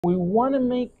We want to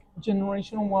make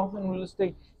generational wealth in real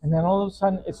estate, and then all of a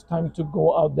sudden it's time to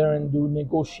go out there and do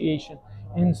negotiation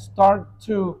and start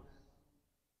to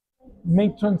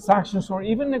make transactions or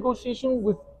even negotiation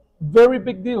with very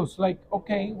big deals. Like,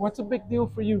 okay, what's a big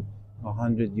deal for you?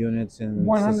 100 units in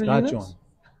 100 Saskatchewan.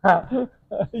 units?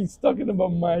 He's talking about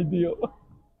my deal.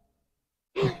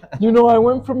 You know, I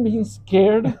went from being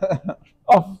scared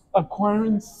of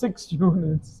acquiring 6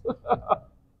 units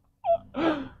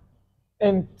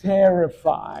and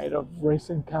terrified of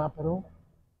raising capital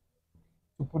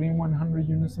to putting 100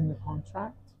 units in the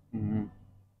contract Hmm.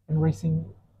 and raising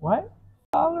what?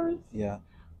 Dollars Yeah.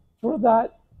 for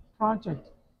that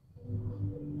project.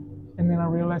 And then I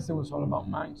realized it was all about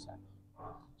mindset.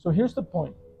 So here's the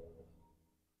point.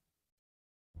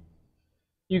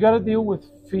 You got to deal with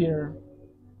fear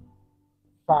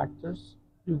factors.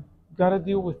 You got to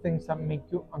deal with things that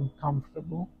make you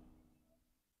uncomfortable,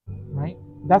 right?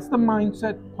 That's the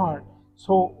mindset part.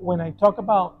 So when I talk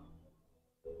about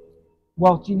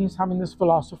Wealth Genius having this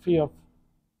philosophy of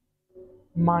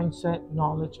mindset,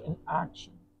 knowledge, and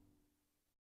action,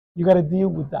 you got to deal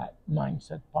with that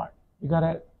mindset part. You got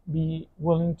to be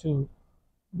willing to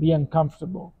be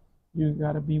uncomfortable. You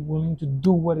got to be willing to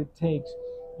do what it takes.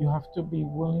 You have to be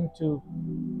willing to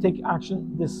take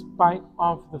action despite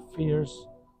of the fears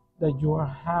that you are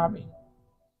having.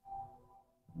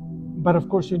 But of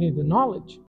course, you need the knowledge.